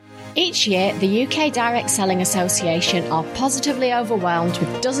Each year, the UK Direct Selling Association are positively overwhelmed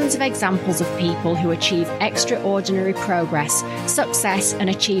with dozens of examples of people who achieve extraordinary progress, success and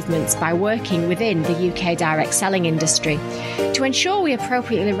achievements by working within the UK direct selling industry. To ensure we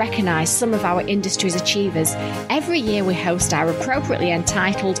appropriately recognise some of our industry's achievers, every year we host our appropriately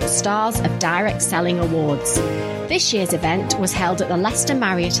entitled Stars of Direct Selling Awards. This year's event was held at the Leicester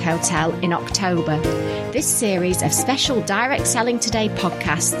Marriott Hotel in October. This series of special Direct Selling Today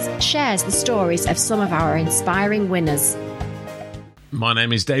podcasts shares the stories of some of our inspiring winners. My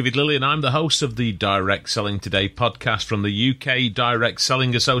name is David Lilly and I'm the host of the Direct Selling Today podcast from the UK Direct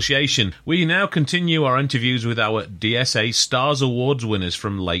Selling Association. We now continue our interviews with our DSA Stars Awards winners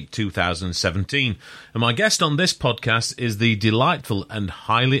from late 2017. And my guest on this podcast is the delightful and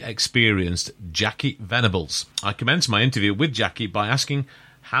highly experienced Jackie Venables. I commenced my interview with Jackie by asking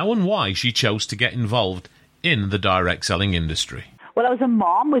how and why she chose to get involved in the direct selling industry. Well, I was a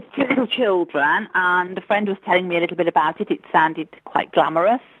mom with two little children, and a friend was telling me a little bit about it. It sounded quite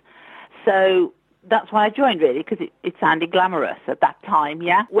glamorous. So that's why I joined, really, because it sounded glamorous at that time,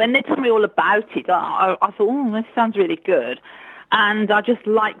 yeah. When they told me all about it, I thought, this sounds really good. And I just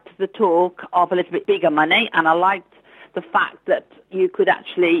liked the talk of a little bit bigger money, and I liked the fact that you could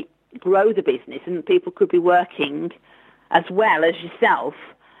actually grow the business and people could be working as well as yourself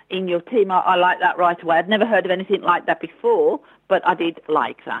in your team. I like that right away. I'd never heard of anything like that before, but I did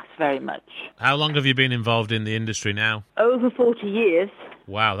like that very much. How long have you been involved in the industry now? Over 40 years.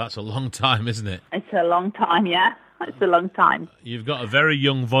 Wow, that's a long time, isn't it? It's a long time, yeah. It's a long time. You've got a very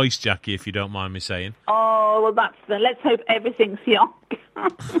young voice, Jackie, if you don't mind me saying. Oh, well, let's hope everything's young.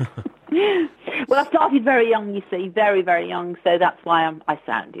 Well, I started very young, you see, very, very young, so that's why I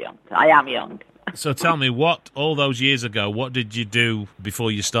sound young. I am young. So tell me, all those years ago, what did you do before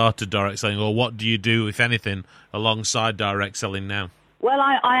you started direct selling, or what do you do, if anything, alongside direct selling now? Well,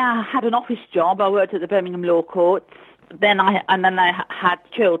 I had an office job. I worked at the Birmingham Law Courts. Then I had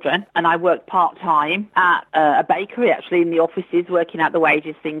children, and I worked part-time at a bakery, actually, in the offices, working out the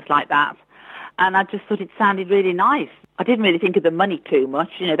wages, things like that. And I just thought it sounded really nice. I didn't really think of the money too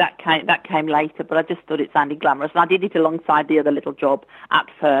much. That came later, but I just thought it sounded glamorous. And I did it alongside the other little job at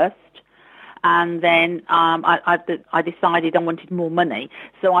first. And then I decided I wanted more money,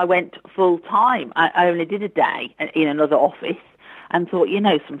 so I went full-time. I only did a day in another office and thought,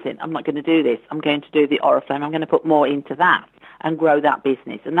 something, I'm not going to do this. I'm going to do the Oriflame. I'm going to put more into that and grow that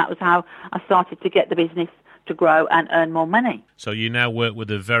business. And that was how I started to get the business to grow and earn more money. So you now work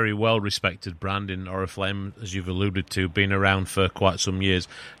with a very well-respected brand in Oriflame, as you've alluded to, been around for quite some years.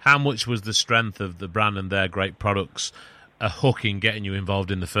 How much was the strength of the brand and their great products a hook in getting you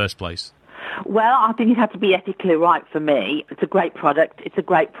involved in the first place? Well, I think it had to be ethically right for me. It's a great product. It's a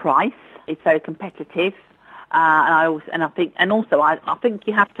great price. It's very competitive. I think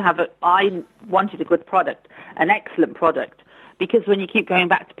you have to have I wanted a good product, an excellent product, because when you keep going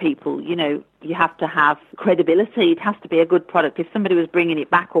back to people, you have to have credibility. It has to be a good product. If somebody was bringing it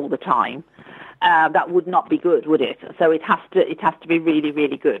back all the time, that would not be good, would it? So it has to be really,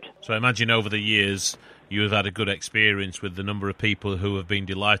 really good. So I imagine over the years you have had a good experience with the number of people who have been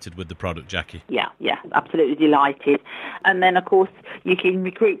delighted with the product, Jackie. Yeah, absolutely delighted. And then, of course, you can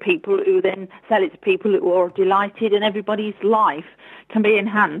recruit people who then sell it to people who are delighted, and everybody's life can be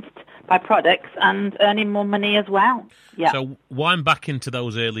enhanced by products and earning more money as well. Yeah. So wind back into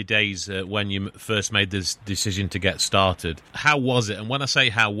those early days when you first made this decision to get started. How was it? And when I say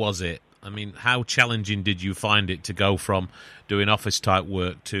how was it, I mean, how challenging did you find it to go from doing office-type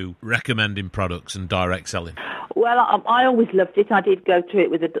work to recommending products and direct selling? Well, I always loved it. I did go to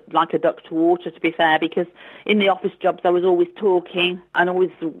it like a duck to water, to be fair, because in the office jobs I was always talking and always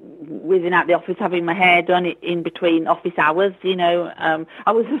whizzing out the office, having my hair done in between office hours. I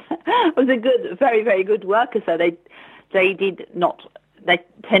was a very, very good worker, so they tended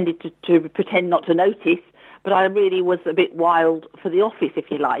to pretend not to notice. But I really was a bit wild for the office, if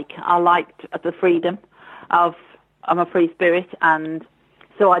you like. I liked the freedom of, I'm a free spirit, and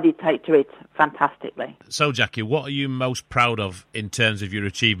so I did take to it fantastically. So, Jackie, what are you most proud of in terms of your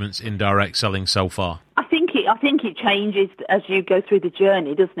achievements in direct selling so far? I think it changes as you go through the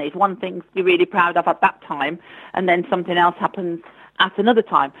journey, doesn't it? One thing you're really proud of at that time, and then something else happens at another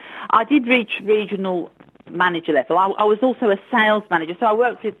time. I did reach regional manager level. I was also a sales manager, so I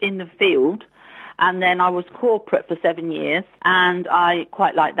worked in the field. And then I was corporate for 7 years, and I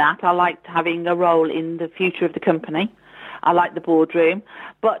quite liked that. I liked having a role in the future of the company. I liked the boardroom,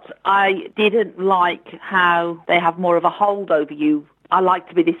 but I didn't like how they have more of a hold over you. I like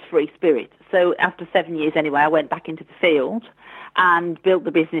to be this free spirit. So after 7 years anyway, I went back into the field, and built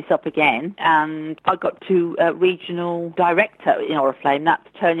the business up again. And I got to regional director in Oriflame. That's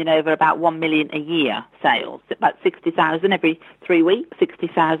turning over about 1 million a year sales, about 60,000 every 3 weeks,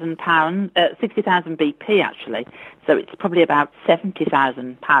 60,000 BP actually. So it's probably about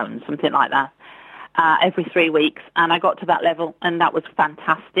 70,000 pounds, something like that. Every 3 weeks, and I got to that level, and that was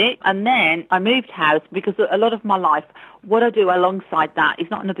fantastic. And then I moved house because a lot of my life, what I do alongside that is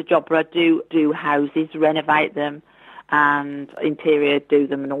not another job, but I do houses, renovate them, and interior do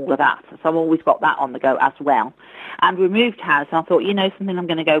them and all of that. So I've always got that on the go as well. And we moved house, and I thought, something, I'm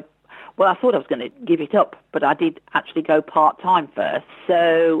going to go. Well, I thought I was going to give it up, but I did actually go part-time first.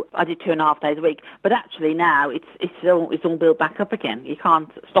 So I did 2.5 days a week. But actually now it's all built back up again. You can't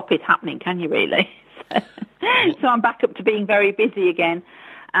stop it happening, can you really? So I'm back up to being very busy again,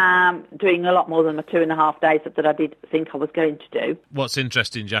 doing a lot more than the 2.5 days that I did think I was going to do. What's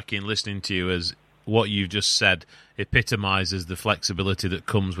interesting, Jackie, in listening to you is what you've just said epitomises the flexibility that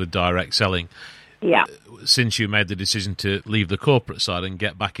comes with direct selling. Yeah. Since you made the decision to leave the corporate side and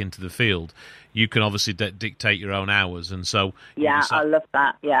get back into the field, you can obviously dictate your own hours. And so... Yeah, I love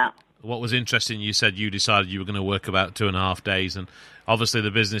that, yeah. What was interesting, you said you decided you were going to work about 2.5 days, and obviously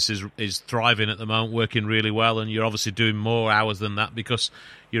the business is thriving at the moment, working really well, and you're obviously doing more hours than that because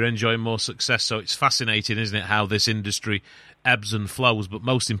you're enjoying more success. So it's fascinating, isn't it, how this industry ebbs and flows, but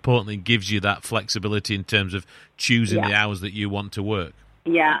most importantly gives you that flexibility in terms of choosing the hours that you want to work.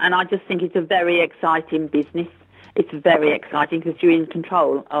 Yeah, and I just think it's a very exciting business. It's very exciting because you're in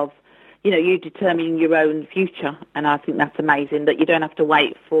control of, you determine your own future, and I think that's amazing that you don't have to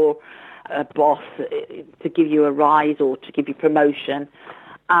wait for a boss to give you a rise or to give you promotion.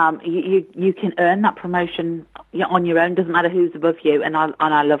 You can earn that promotion on your own. Doesn't matter who's above you, and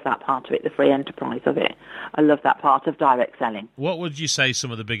I love that part of it, the free enterprise of it. I love that part of direct selling. What would you say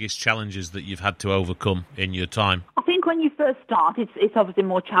some of the biggest challenges that you've had to overcome in your time? I think when you first start, it's obviously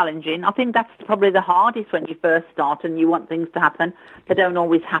more challenging. I think that's probably the hardest when you first start and you want things to happen. They don't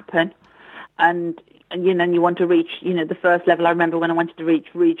always happen. And you want to reach, the first level. I remember when I wanted to reach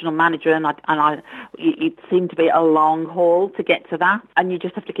regional manager, it seemed to be a long haul to get to that. And you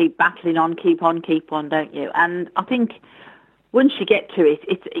just have to keep battling on, keep on, don't you? And I think once you get to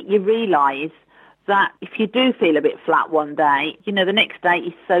it, you realise that if you do feel a bit flat one day, the next day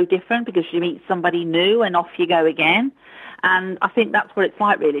is so different because you meet somebody new and off you go again. And I think that's what it's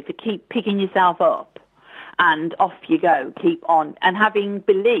like, really, to keep picking yourself up and off you go, keep on, and having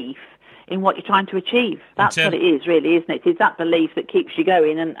belief in what you're trying to achieve. That's what it is, really, isn't it? It's that belief that keeps you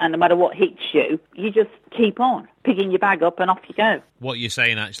going, and no matter what hits you, you just keep on picking your bag up and off you go. What you're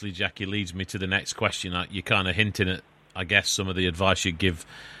saying, actually, Jackie, leads me to the next question. You're kind of hinting at, I guess, some of the advice you give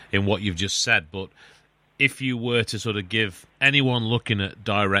in what you've just said, but if you were to sort of give anyone looking at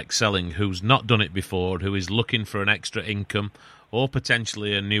direct selling who's not done it before, who is looking for an extra income or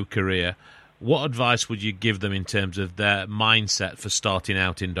potentially a new career, what advice would you give them in terms of their mindset for starting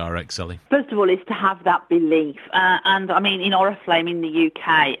out in direct selling? First of all, is to have that belief. And I mean, in Oriflame in the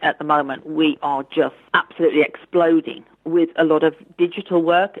UK at the moment, we are just absolutely exploding with a lot of digital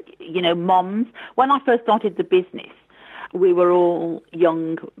work. Moms. When I first started the business, we were all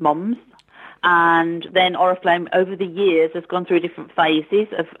young moms. And then Oriflame, over the years, has gone through different phases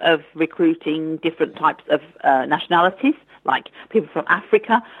of recruiting different types of nationalities, like people from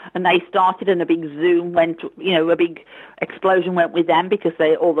Africa, and they started, and a big Zoom went, a big explosion went with them because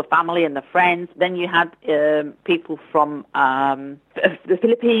all the family and the friends. Then you had people from the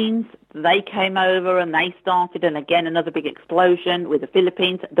Philippines. They came over and they started, and again another big explosion with the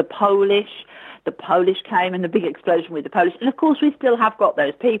Philippines. The Polish came, and the big explosion with the Polish. And of course we still have got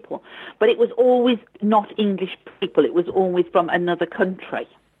those people, but it was always not English people. It was always from another country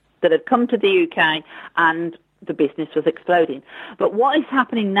that had come to the UK, and the business was exploding. But what is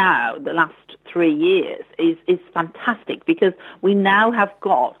happening now, the last 3 years, is fantastic, because we now have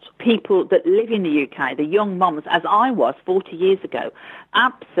got people that live in the UK, the young mums, as I was 40 years ago,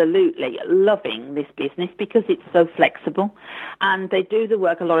 absolutely loving this business because it's so flexible, and they do the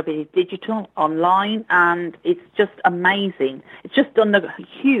work. A lot of it is digital, online, and it's just amazing. It's just done a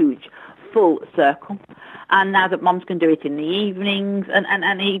huge full circle. And now that mums can do it in the evenings,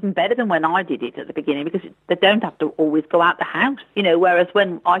 and even better than when I did it at the beginning, because they don't have to always go out the house, whereas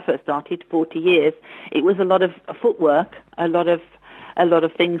when I first started 40 years, it was a lot of footwork, a lot of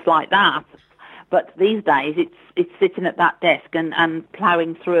things like that. But these days, it's sitting at that desk and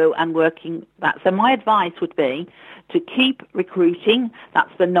ploughing through and working that. So my advice would be to keep recruiting.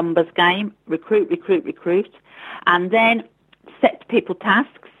 That's the numbers game. Recruit, and then set people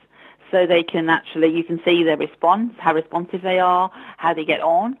tasks. So they can you can see their response, how responsive they are, how they get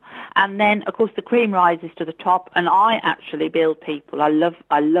on. And then, of course, the cream rises to the top, and I actually build people. I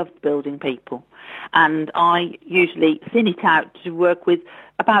love building people. And I usually thin it out to work with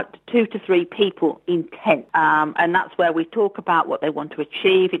about 2 to 3 people in 10. And that's where we talk about what they want to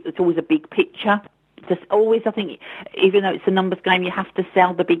achieve. It's always a big picture. Just always, I think, even though it's a numbers game, you have to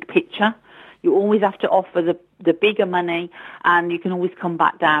sell the big picture. You always have to offer the bigger money, and you can always come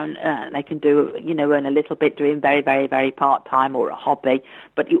back down. They can do, earn a little bit doing very, very, very part-time or a hobby,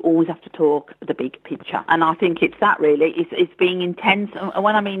 but you always have to talk the big picture. And I think it's that really, it's being intense. And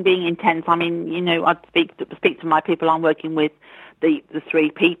when I mean being intense, I mean, I speak to my people I'm working with, the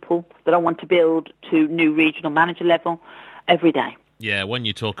 3 people that I want to build to new regional manager level every day. Yeah, when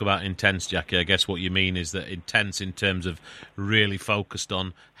you talk about intense, Jackie, I guess what you mean is that intense in terms of really focused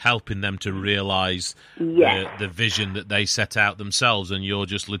on helping them to realise the vision that they set out themselves, and you're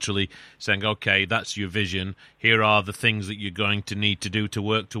just literally saying, okay, that's your vision, here are the things that you're going to need to do to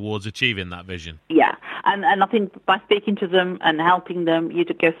work towards achieving that vision. Yeah, and I think by speaking to them and helping them, you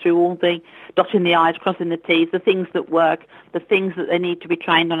go through all the dotting the I's, crossing the T's, the things that work, the things that they need to be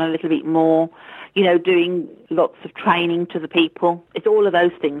trained on a little bit more, doing lots of training to the people. It's all of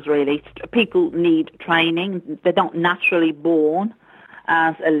those things, really. People need training. They're not naturally born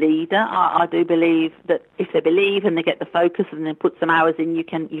as a leader. I do believe that if they believe and they get the focus and then put some hours in, you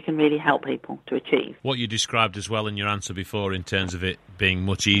can really help people to achieve. What you described as well in your answer before in terms of it being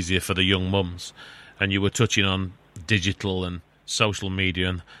much easier for the young mums, and you were touching on digital and social media,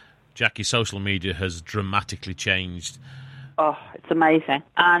 and Jackie, social media has dramatically changed. Oh, it's amazing.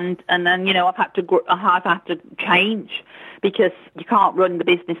 And then, I've had to change, because you can't run the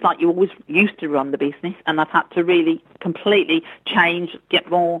business like you always used to run the business. And I've had to really completely change,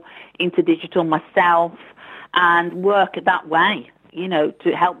 get more into digital myself and work that way,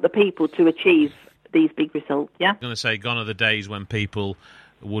 to help the people to achieve these big results. Yeah. I'm going to say gone are the days when people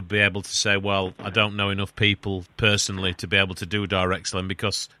would be able to say, well, I don't know enough people personally to be able to do direct selling,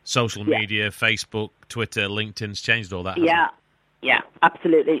 because social media, Facebook, Twitter, LinkedIn's changed all that. Yeah,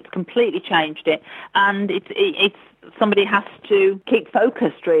 absolutely. It's completely changed it. And it's somebody has to keep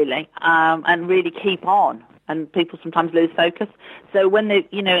focused, really, and really keep on. And people sometimes lose focus. So when they,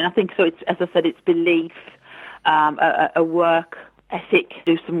 and I think so, it's, as I said, it's belief, a work ethic,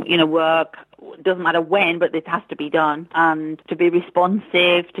 do some, work. Doesn't matter when, but it has to be done, and to be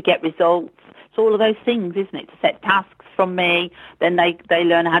responsive, to get results. It's all of those things, isn't it? To set tasks from me, then they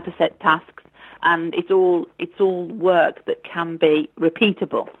learn how to set tasks, and it's all work that can be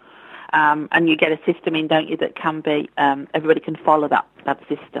repeatable, and you get a system in, don't you, that can be everybody can follow that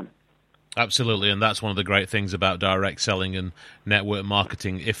system. Absolutely, and that's one of the great things about direct selling and network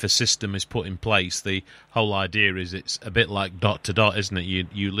marketing. If a system is put in place, the whole idea is it's a bit like dot to dot, isn't it?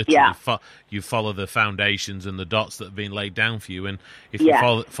 You literally you follow the foundations and the dots that have been laid down for you, and if you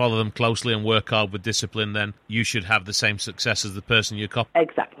follow them closely and work hard with discipline, then you should have the same success as the person you copy.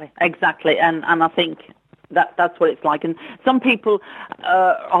 Exactly, and I think that's what it's like. And some people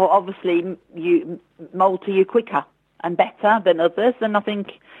obviously you mould to you quicker and better than others, and I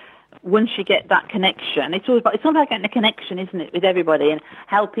think once you get that connection, it's all about getting a connection, isn't it, with everybody, and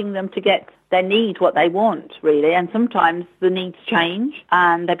helping them to get their needs, what they want, really. And sometimes the needs change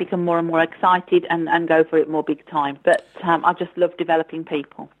and they become more and more excited and go for it more big time. But I just love developing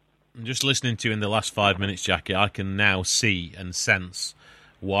people. Just listening to you in the last 5 minutes, Jackie, I can now see and sense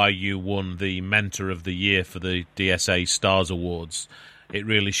why you won the Mentor of the Year for the DSA Stars Awards. It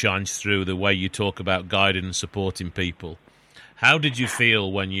really shines through the way you talk about guiding and supporting people. How did you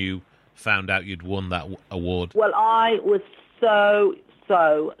feel when you found out you'd won that award? Well, I was so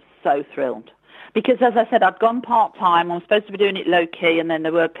thrilled. Because, as I said, I'd gone part-time. I was supposed to be doing it low-key, and then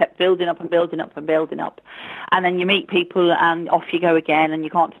the work kept building up and building up and building up. And then you meet people, and off you go again, and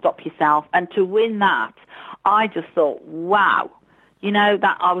you can't stop yourself. And to win that, I just thought, wow.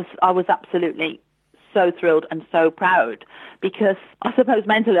 That I was absolutely so thrilled and so proud, because I suppose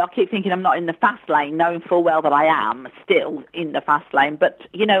mentally I keep thinking I'm not in the fast lane, knowing full well that I am still in the fast lane. But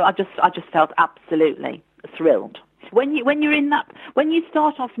I just felt absolutely thrilled. When you're in that, when you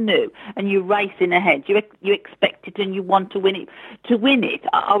start off new and you're racing ahead, you expect it and you want to win it. To win it,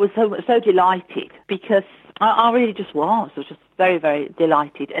 I was so delighted, because I really just was. I was just very, very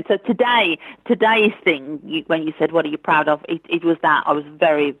delighted. And so today's thing, when you said, what are you proud of? It was that. I was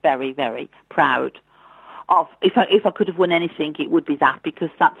very, very, very proud of. If I could have won anything, it would be that, because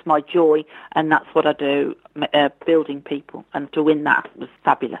that's my joy and that's what I do, building people. And to win that was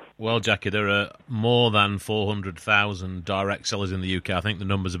fabulous. Well, Jackie, there are more than 400,000 direct sellers in the UK. I think the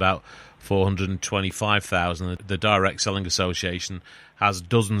number's about 425,000. The Direct Selling Association has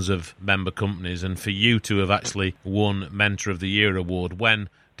dozens of member companies, and for you to have actually won Mentor of the Year award, when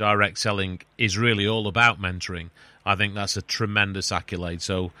direct selling is really all about mentoring, I think that's a tremendous accolade.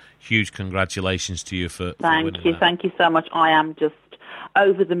 So huge congratulations to you for winning that. Thank you so much. I am just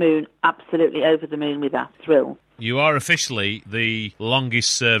over the moon, absolutely over the moon with that, thrilled. You are officially the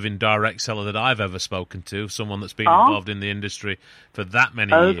longest-serving direct seller that I've ever spoken to, someone that's been involved in the industry for that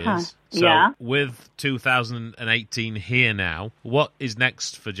many years. So with 2018 here now, what is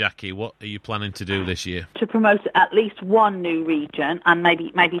next for Jackie? What are you planning to do this year? To promote at least one new region and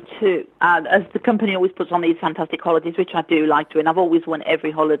maybe two. As the company always puts on these fantastic holidays, which I do like to, and I've always won every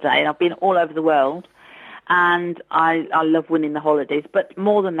holiday, and I've been all over the world. And I love winning the holidays. But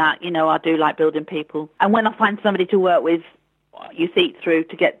more than that, I do like building people. And when I find somebody to work with, you see it through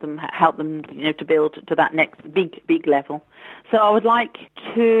to get them, help them, to build to that next big level. So I would like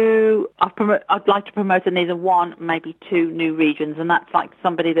to, I'd like to promote either one, maybe two new regions. And that's like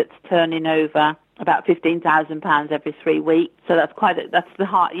somebody that's turning over about £15,000 every 3 weeks. So that's quite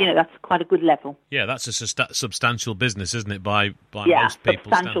a good level. Yeah, that's a substantial business, isn't it, by most people's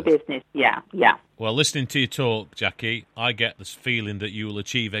substantial standards? Business, yeah. Well, listening to you talk, Jackie, I get this feeling that you will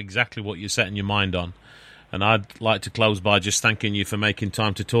achieve exactly what you're setting your mind on. And I'd like to close by just thanking you for making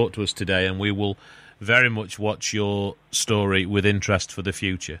time to talk to us today, and we will very much watch your story with interest for the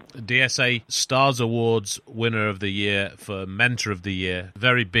future. DSA Stars Awards winner of the year for Mentor of the Year.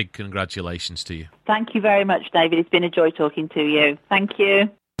 Very big congratulations to you. Thank you very much, David. It's been a joy talking to you. Thank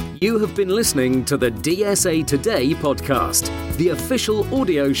you. You have been listening to the DSA Today podcast, the official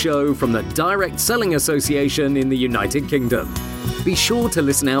audio show from the Direct Selling Association in the United Kingdom. Be sure to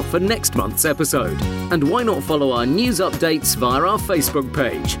listen out for next month's episode. And why not follow our news updates via our Facebook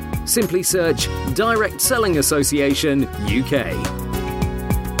page? Simply search Direct Selling Association UK.